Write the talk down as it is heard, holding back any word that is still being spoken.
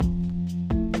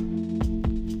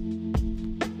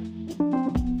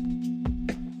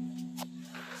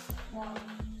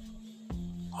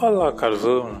Olá, caros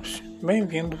alunos,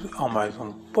 bem-vindos a mais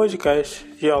um podcast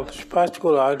de aulas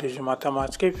particulares de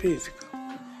matemática e física.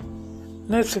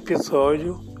 Nesse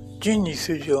episódio de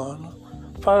início de ano,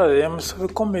 falaremos sobre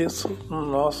o começo do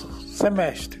nosso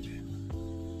semestre.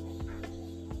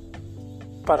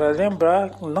 Para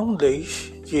lembrar, não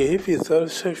deixe de revisar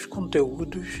os seus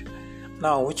conteúdos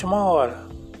na última hora.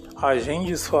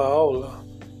 Agende sua aula,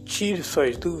 tire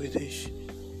suas dúvidas,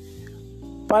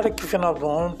 para que no final do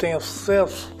ano tenha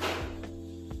sucesso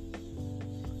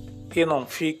e não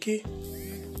fique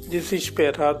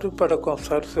desesperado para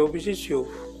alcançar o seu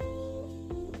objetivo.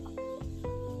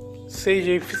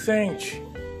 Seja eficiente.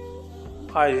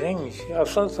 Agende as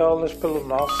suas aulas pelo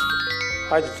nosso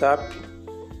WhatsApp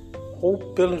ou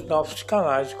pelos nossos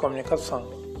canais de comunicação.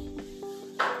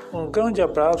 Um grande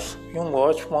abraço e um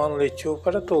ótimo ano letivo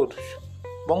para todos.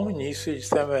 Bom início de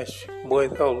semestre.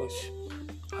 Boas aulas.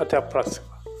 Até a próxima.